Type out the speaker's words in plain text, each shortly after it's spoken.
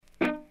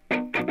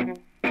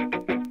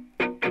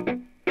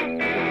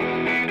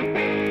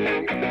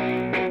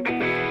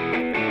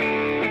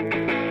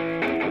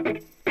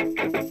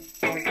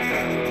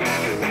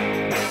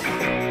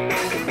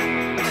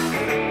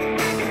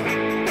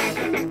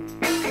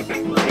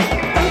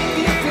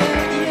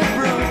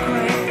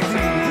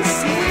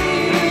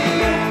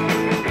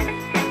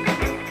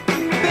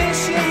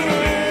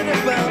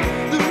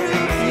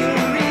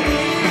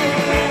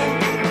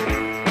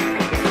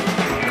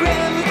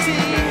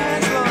Gravity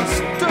has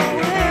lost all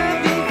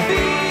heavy feet.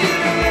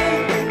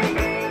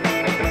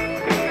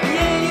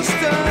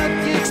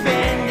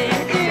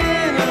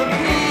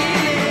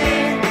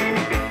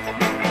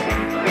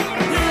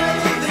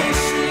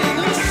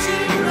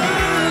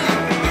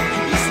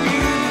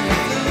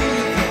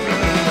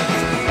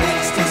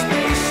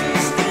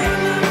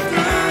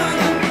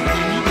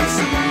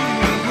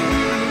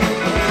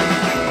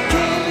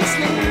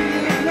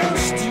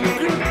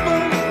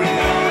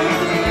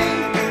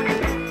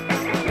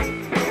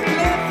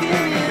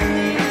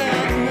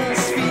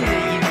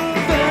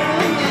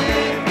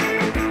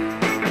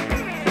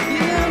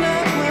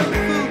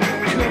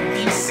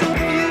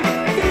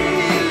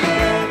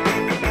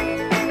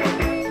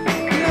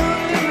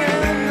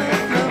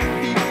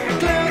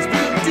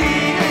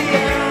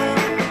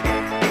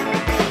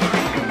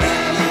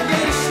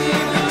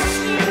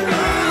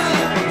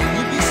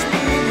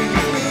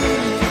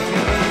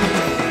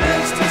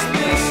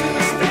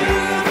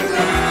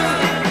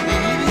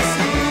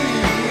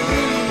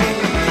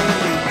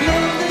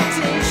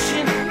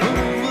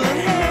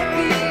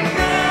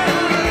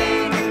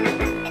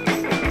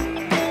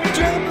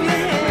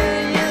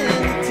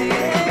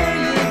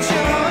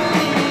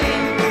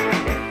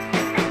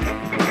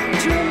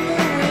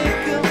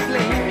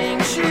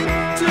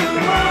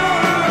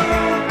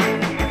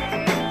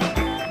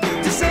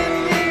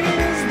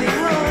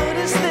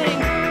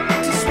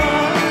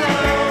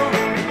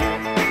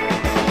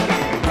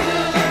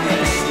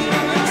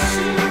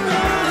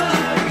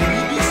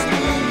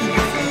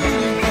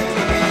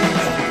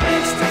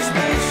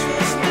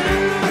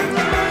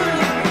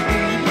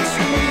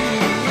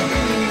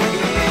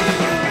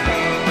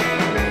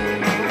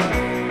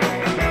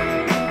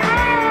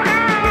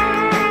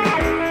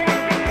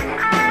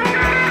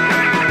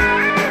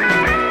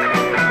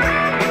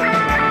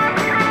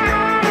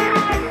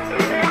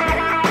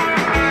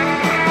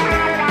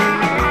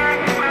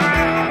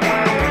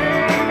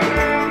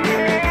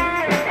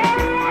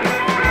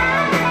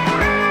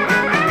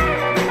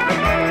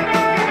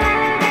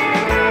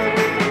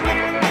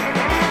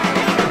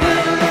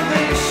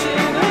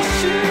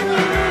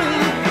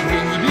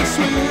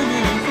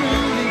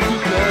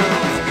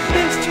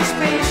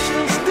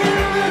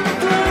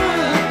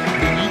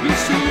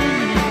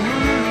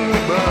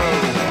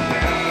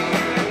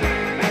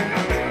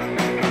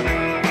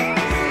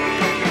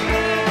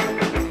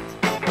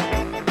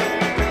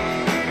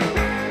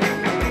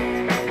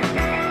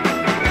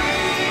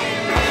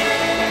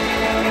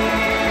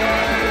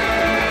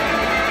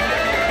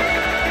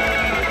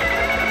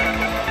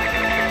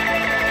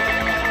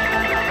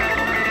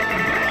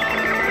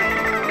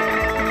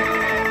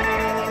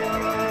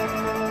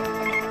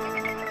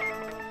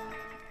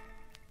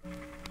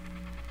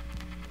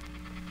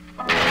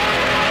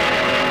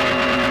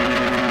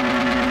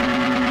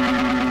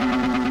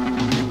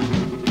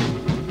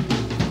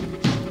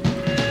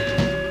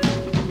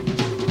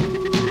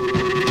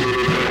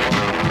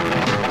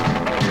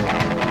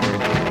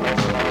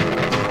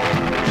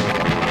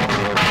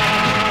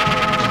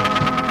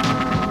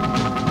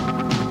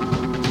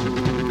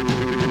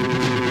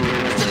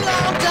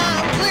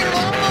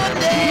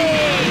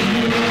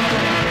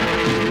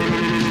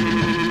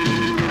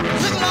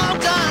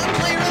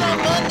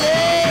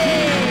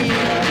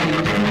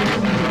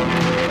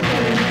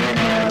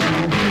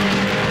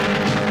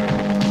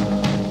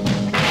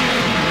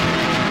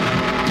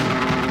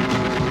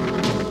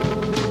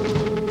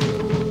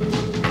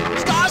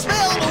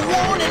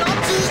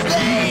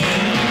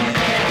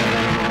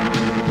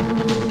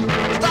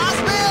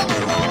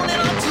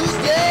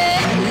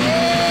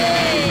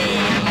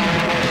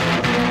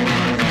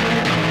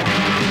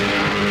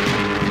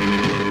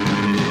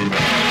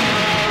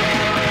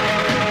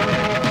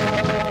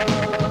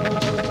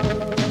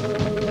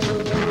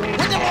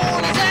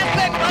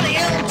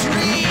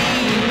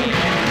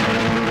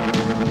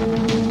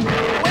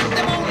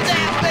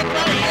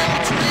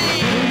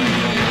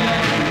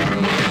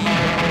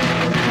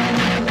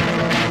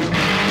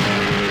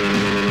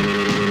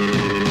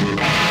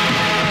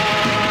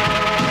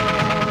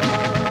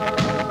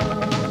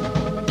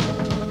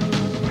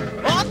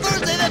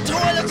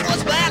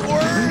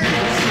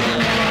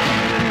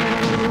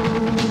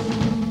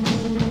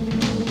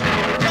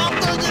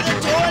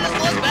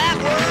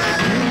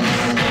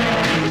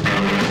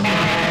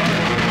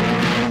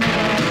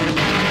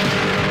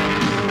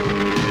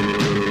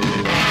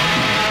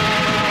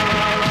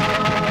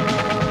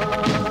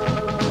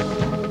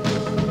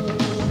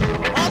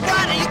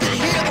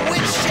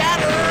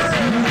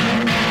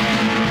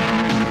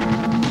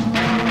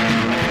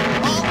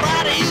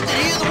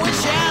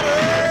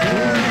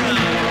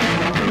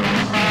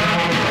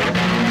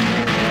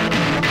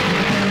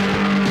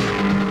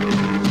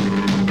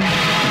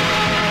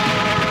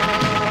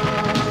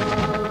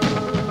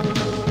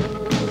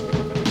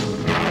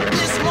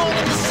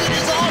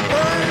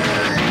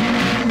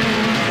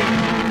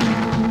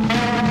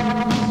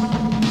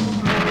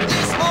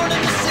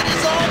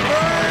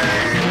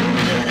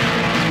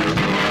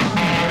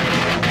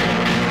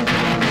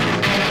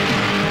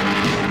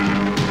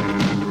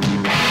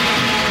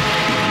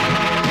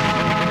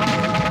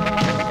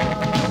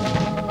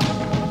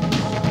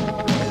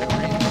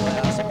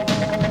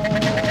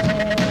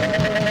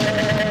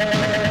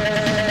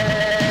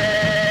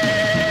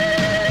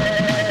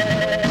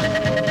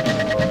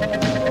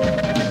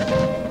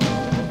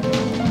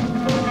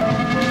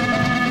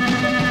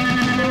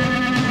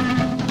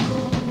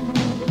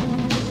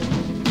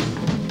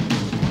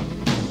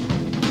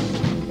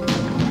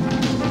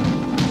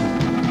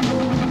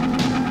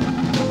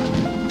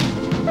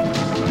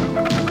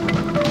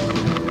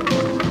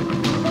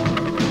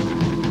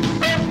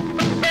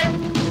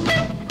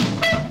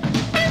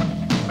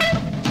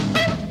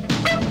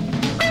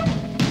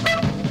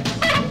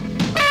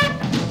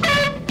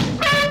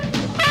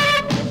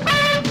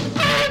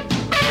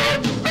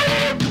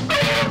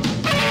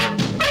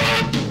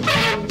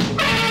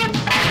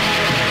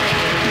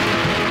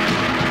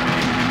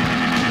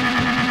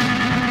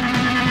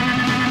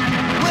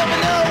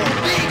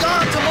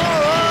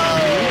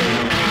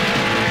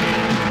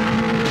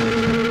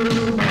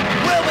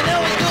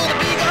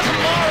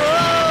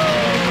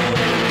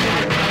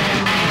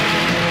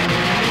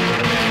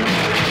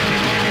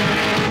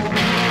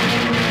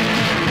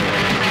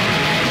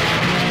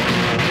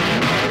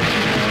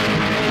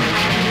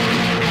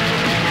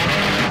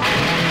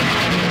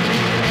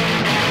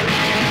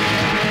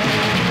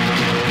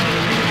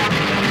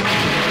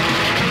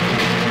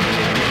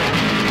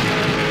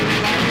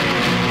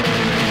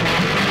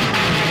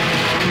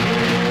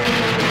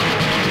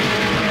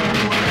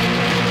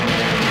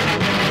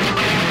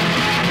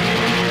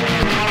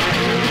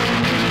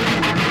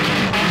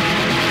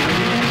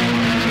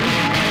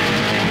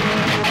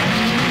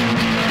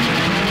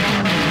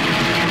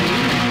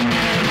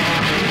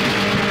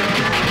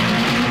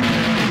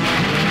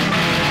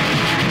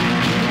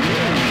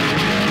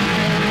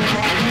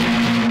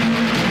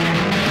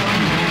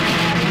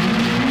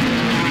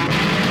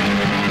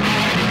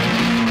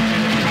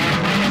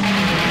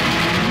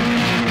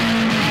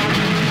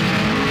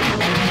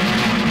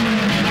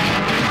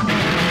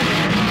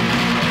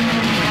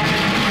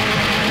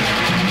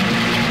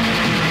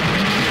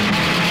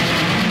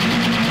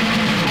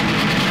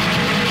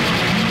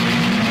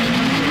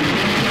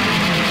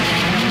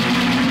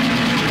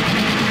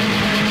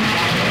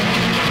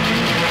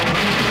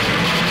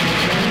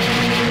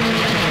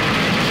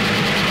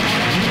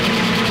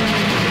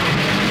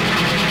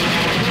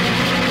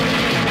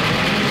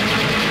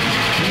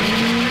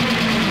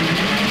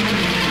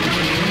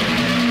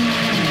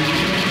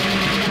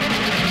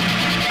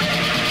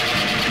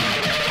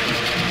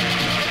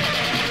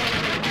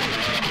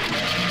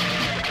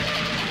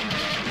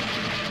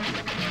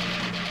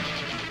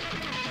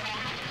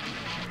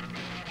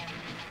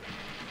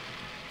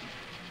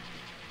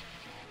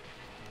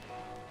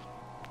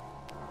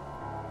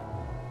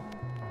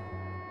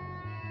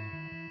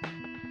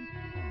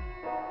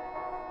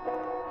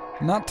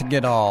 Not to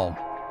get all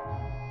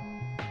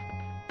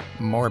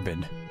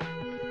morbid,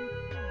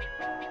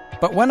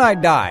 but when I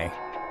die,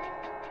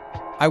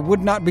 I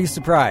would not be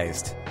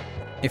surprised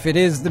if it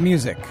is the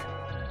music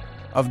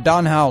of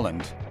Don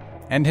Howland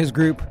and his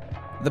group,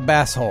 the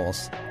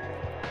Bassholes,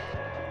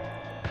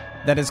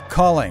 that is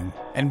calling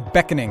and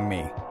beckoning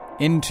me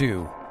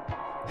into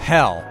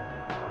hell,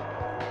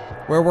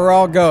 where we're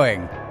all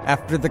going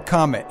after the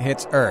comet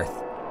hits Earth.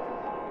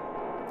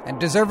 And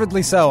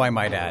deservedly so, I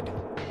might add.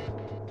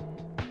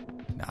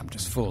 No, I'm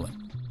just fooling.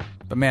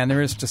 But man,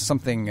 there is just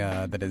something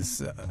that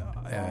is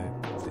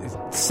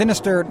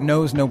sinister,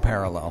 knows no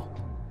parallel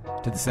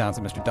to the sounds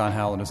that Mr. Don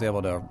Howland was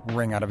able to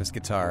wring out of his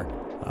guitar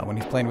when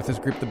he's playing with his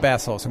group, the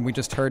Bassholes, and we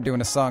just heard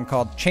doing a song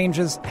called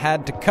Changes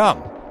Had to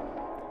Come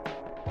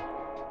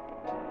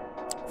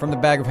from the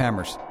Bag of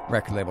Hammers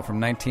record label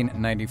from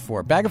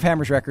 1994. Bag of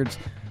Hammers Records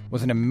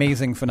was an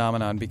amazing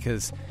phenomenon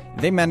because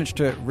they managed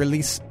to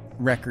release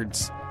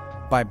records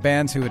by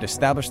bands who had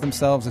established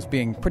themselves as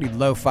being pretty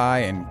lo-fi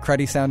and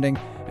cruddy sounding,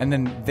 and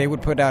then they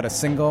would put out a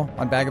single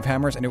on Bag of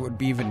Hammers and it would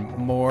be even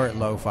more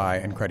lo-fi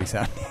and cruddy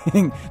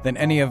sounding than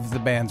any of the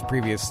band's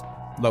previous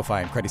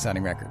lo-fi and cruddy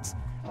sounding records.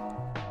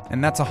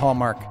 And that's a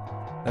hallmark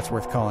that's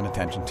worth calling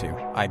attention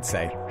to, I'd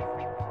say.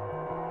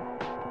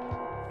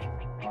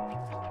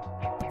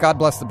 But God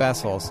bless the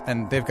Bassholes,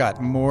 and they've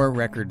got more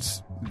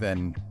records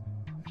than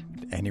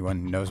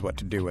anyone knows what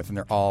to do with, and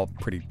they're all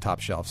pretty top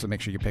shelf, so make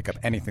sure you pick up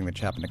anything that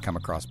you happen to come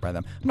across by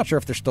them. I'm not sure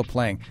if they're still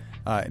playing.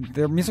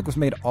 Their music was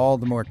made all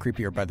the more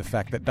creepier by the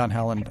fact that Don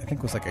Howland, I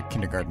think, was like a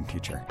kindergarten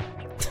teacher.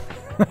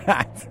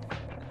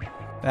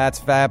 That's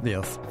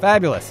fabulous.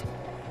 Fabulous.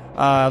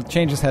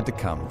 Changes Had to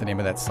Come, the name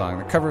of that song.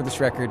 The cover of this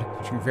record,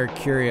 which is a very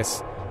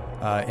curious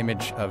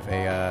image of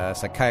a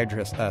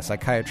psychiatrist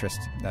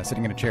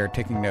sitting in a chair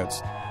taking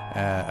notes,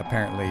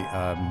 apparently,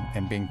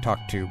 and being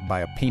talked to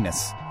by a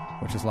penis,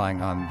 which is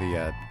lying on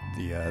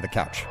the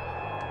couch.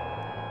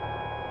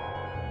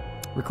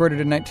 Recorded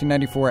in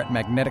 1994 at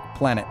Magnetic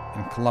Planet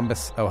in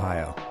Columbus,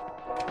 Ohio.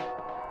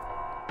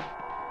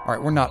 All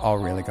right, we're not all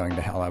really going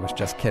to hell. I was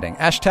just kidding.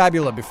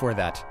 Ashtabula before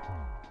that,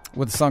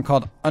 with a song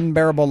called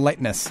Unbearable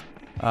Lightness,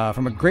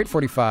 from a great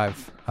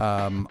 45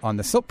 on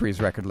the Silk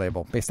Breeze record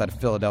label, based out of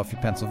Philadelphia,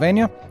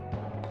 Pennsylvania.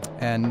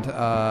 And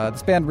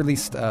this band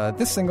released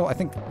this single, I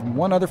think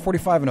one other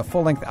 45, and a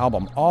full-length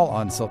album, all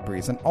on Silk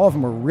Breeze, and all of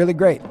them were really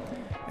great.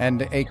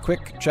 And a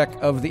quick check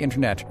of the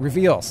internet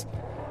reveals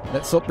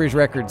that Silk Breeze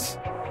Records'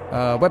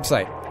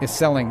 website is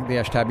selling the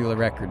Ashtabula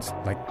records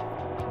like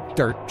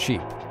dirt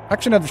cheap.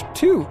 Actually, no, there's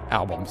two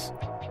albums.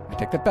 I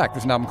take that back.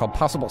 There's an album called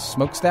Possible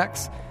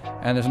Smokestacks,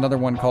 and there's another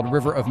one called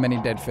River of Many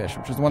Dead Fish,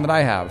 which is the one that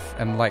I have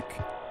and like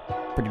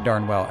pretty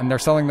darn well. And they're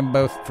selling them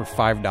both for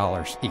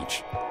 $5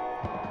 each.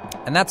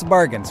 And that's a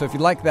bargain. So if you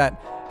like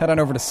that, head on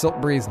over to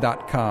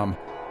silkbreeze.com.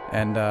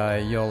 And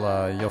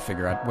you'll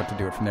figure out what to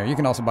do it from there. You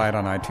can also buy it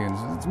on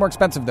iTunes. It's more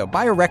expensive, though.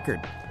 Buy a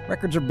record.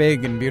 Records are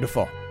big and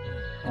beautiful.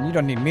 And you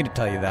don't need me to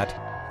tell you that.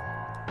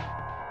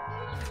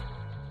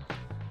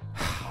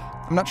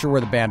 I'm not sure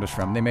where the band was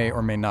from. They may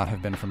or may not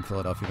have been from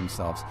Philadelphia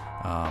themselves.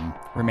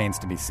 Remains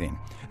to be seen.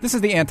 This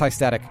is the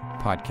Anti-Static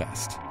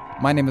Podcast.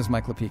 My name is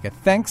Mike Lapika.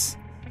 Thanks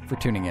for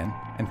tuning in,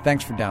 and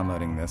thanks for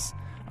downloading this.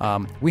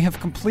 We have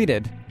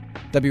completed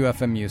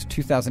WFMU's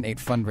 2008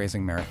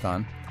 fundraising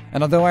marathon.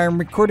 And although I am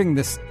recording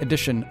this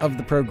edition of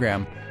the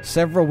program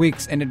several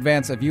weeks in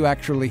advance of you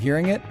actually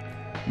hearing it,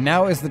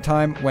 now is the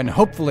time when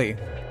hopefully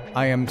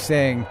I am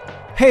saying,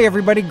 hey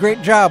everybody,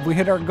 great job, we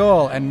hit our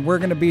goal, and we're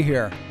going to be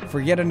here for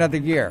yet another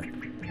year.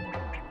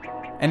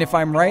 And if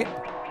I'm right,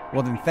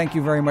 well then thank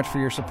you very much for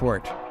your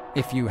support,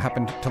 if you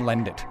happened to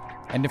lend it.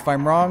 And if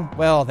I'm wrong,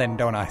 well then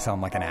don't I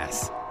sound like an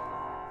ass.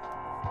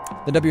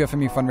 The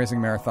WFMU fundraising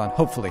marathon,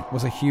 hopefully,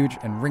 was a huge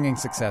and ringing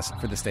success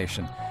for the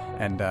station.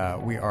 And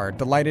we are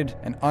delighted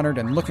and honored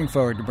and looking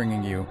forward to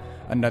bringing you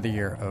another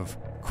year of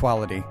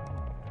quality,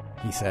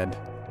 he said,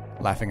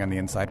 laughing on the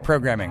inside,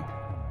 programming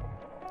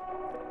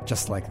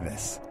just like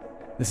this.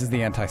 This is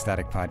the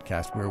Anti-Static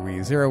Podcast, where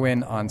we zero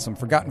in on some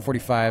forgotten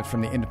 45s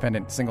from the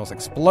independent singles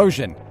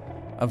explosion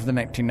of the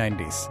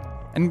 1990s.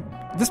 And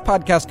this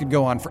podcast could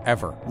go on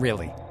forever,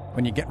 really,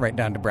 when you get right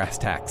down to brass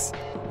tacks.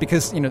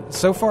 Because,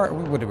 so far,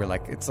 what are we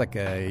like? It's like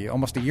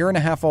almost a year and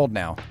a half old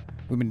now.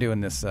 We've been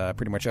doing this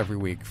pretty much every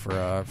week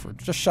for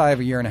just shy of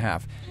a year and a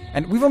half.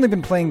 And we've only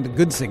been playing the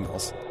good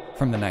singles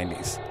from the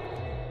 90s.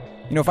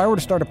 If I were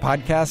to start a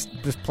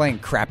podcast just playing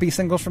crappy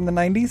singles from the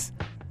 90s,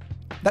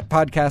 that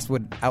podcast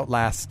would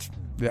outlast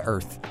the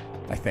earth,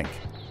 I think.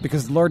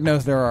 Because Lord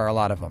knows there are a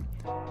lot of them.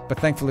 But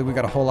thankfully, we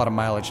got a whole lot of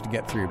mileage to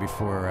get through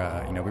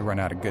before, we run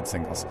out of good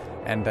singles.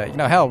 And,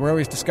 hell, we're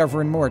always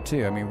discovering more,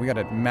 too. I mean, we got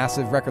a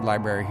massive record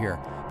library here,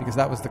 because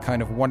that was the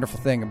kind of wonderful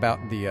thing about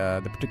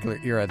the particular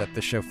era that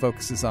the show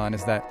focuses on,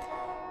 is that,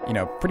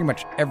 pretty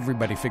much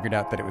everybody figured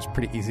out that it was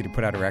pretty easy to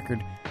put out a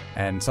record,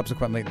 and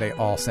subsequently, they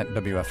all sent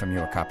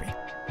WFMU a copy.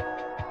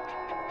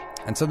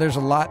 And so there's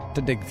a lot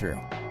to dig through.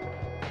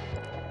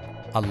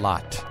 A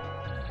lot.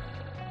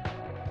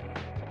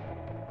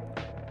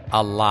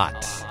 A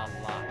lot.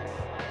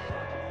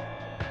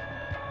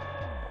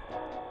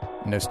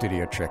 No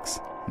studio tricks.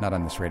 Not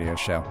on this radio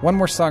show. One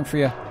more song for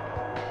you,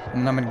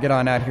 and I'm going to get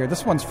on out here.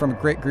 This one's from a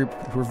great group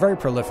who are very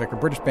prolific, a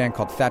British band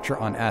called Thatcher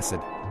on Acid.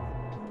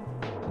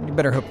 You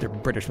better hope they're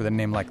British with a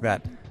name like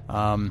that.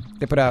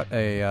 They put out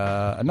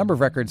a number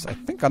of records, I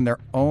think, on their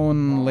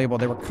own label.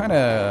 They were kind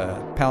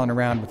of palling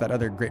around with that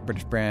other great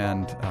British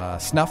band,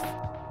 Snuff.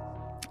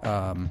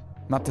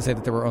 Not to say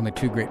that there were only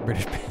two great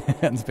British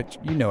bands,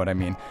 but you know what I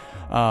mean.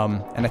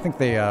 And I think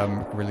they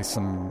released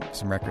some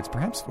records,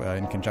 perhaps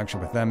in conjunction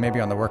with them, maybe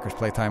on the Workers'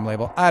 Playtime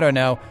label. I don't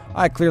know.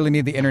 I clearly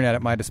need the internet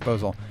at my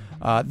disposal.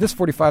 This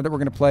 45 that we're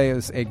going to play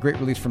is a great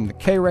release from the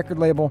K record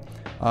label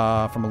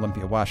from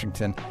Olympia,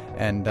 Washington.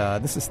 And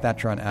this is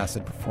Thatcher on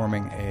Acid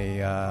performing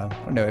I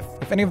don't know,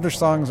 if any of their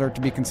songs are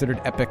to be considered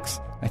epics,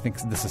 I think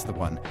this is the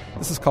one.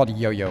 This is called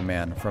Yo-Yo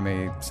Man, from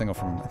a single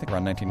from, I think,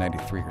 around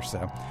 1993 or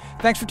so.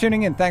 Thanks for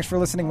tuning in. Thanks for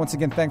listening. Once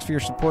again, thanks for your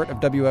support of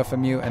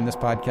WFMU and this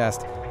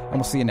podcast. And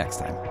we'll see you next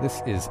time.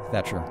 This is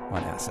Thatcher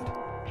on Acid.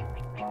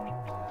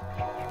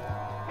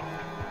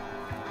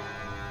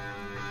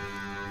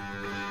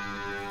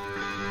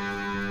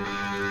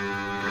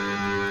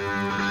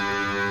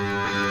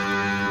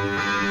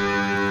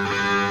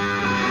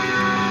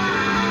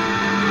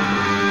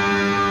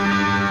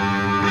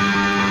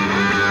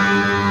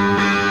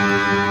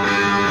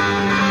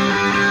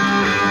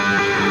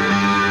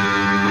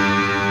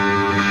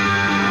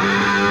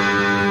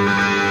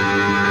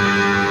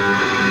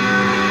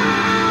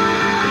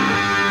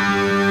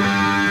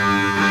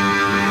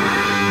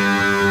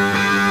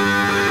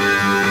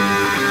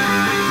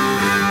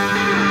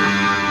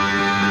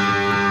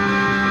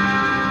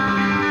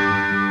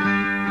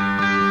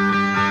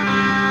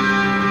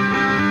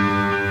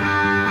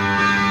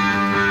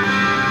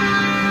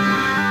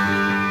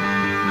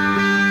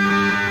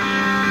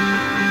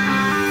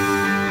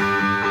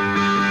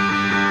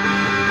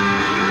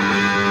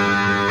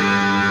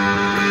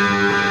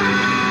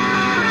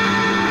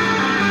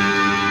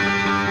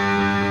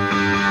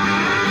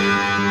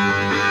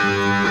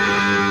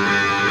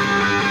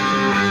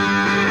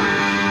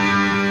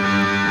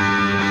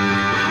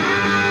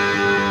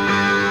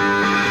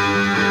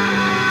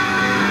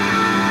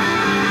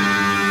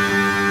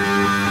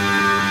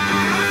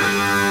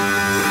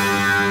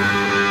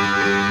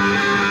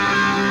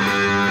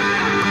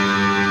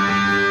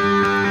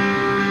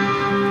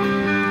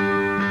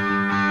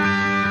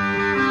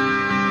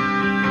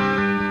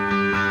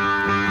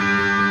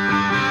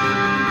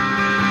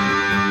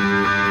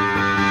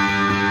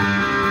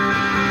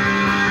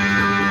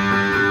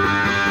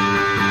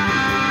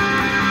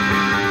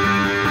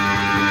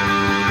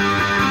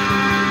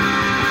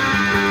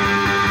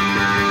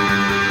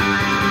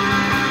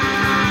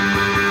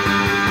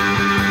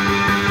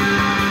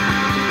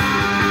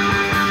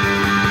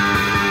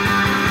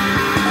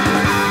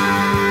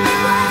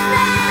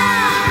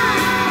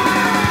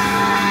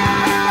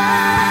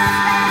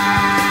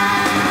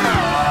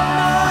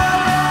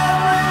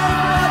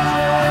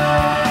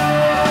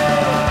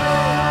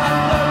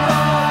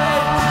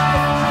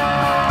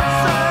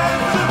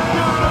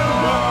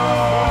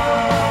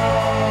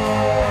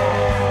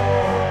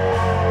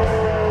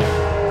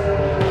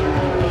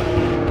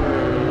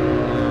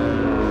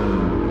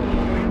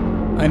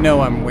 I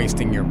know I'm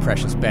wasting your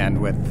precious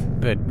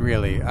bandwidth, but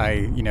really,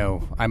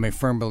 I'm a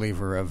firm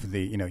believer of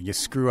the, you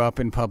screw up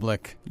in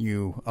public,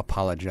 you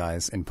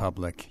apologize in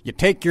public, you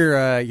take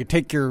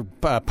your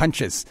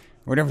punches,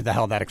 whatever the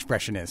hell that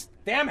expression is.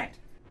 Damn it!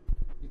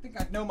 You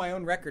think I'd know my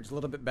own records a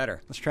little bit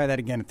better. Let's try that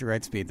again at the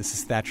right speed. This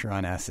is Thatcher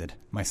on Acid.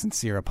 My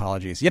sincere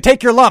apologies. You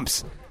take your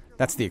lumps!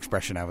 That's the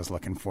expression I was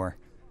looking for.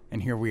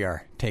 And here we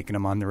are, taking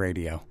them on the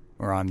radio,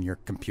 or on your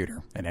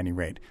computer, at any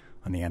rate.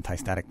 On the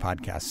Anti-Static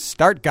Podcast.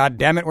 Start,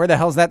 goddammit! Where the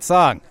hell's that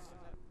song?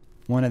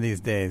 One of these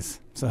days,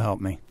 so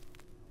help me.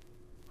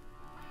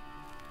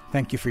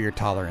 Thank you for your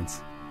tolerance,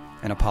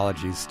 and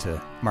apologies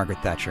to Margaret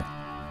Thatcher.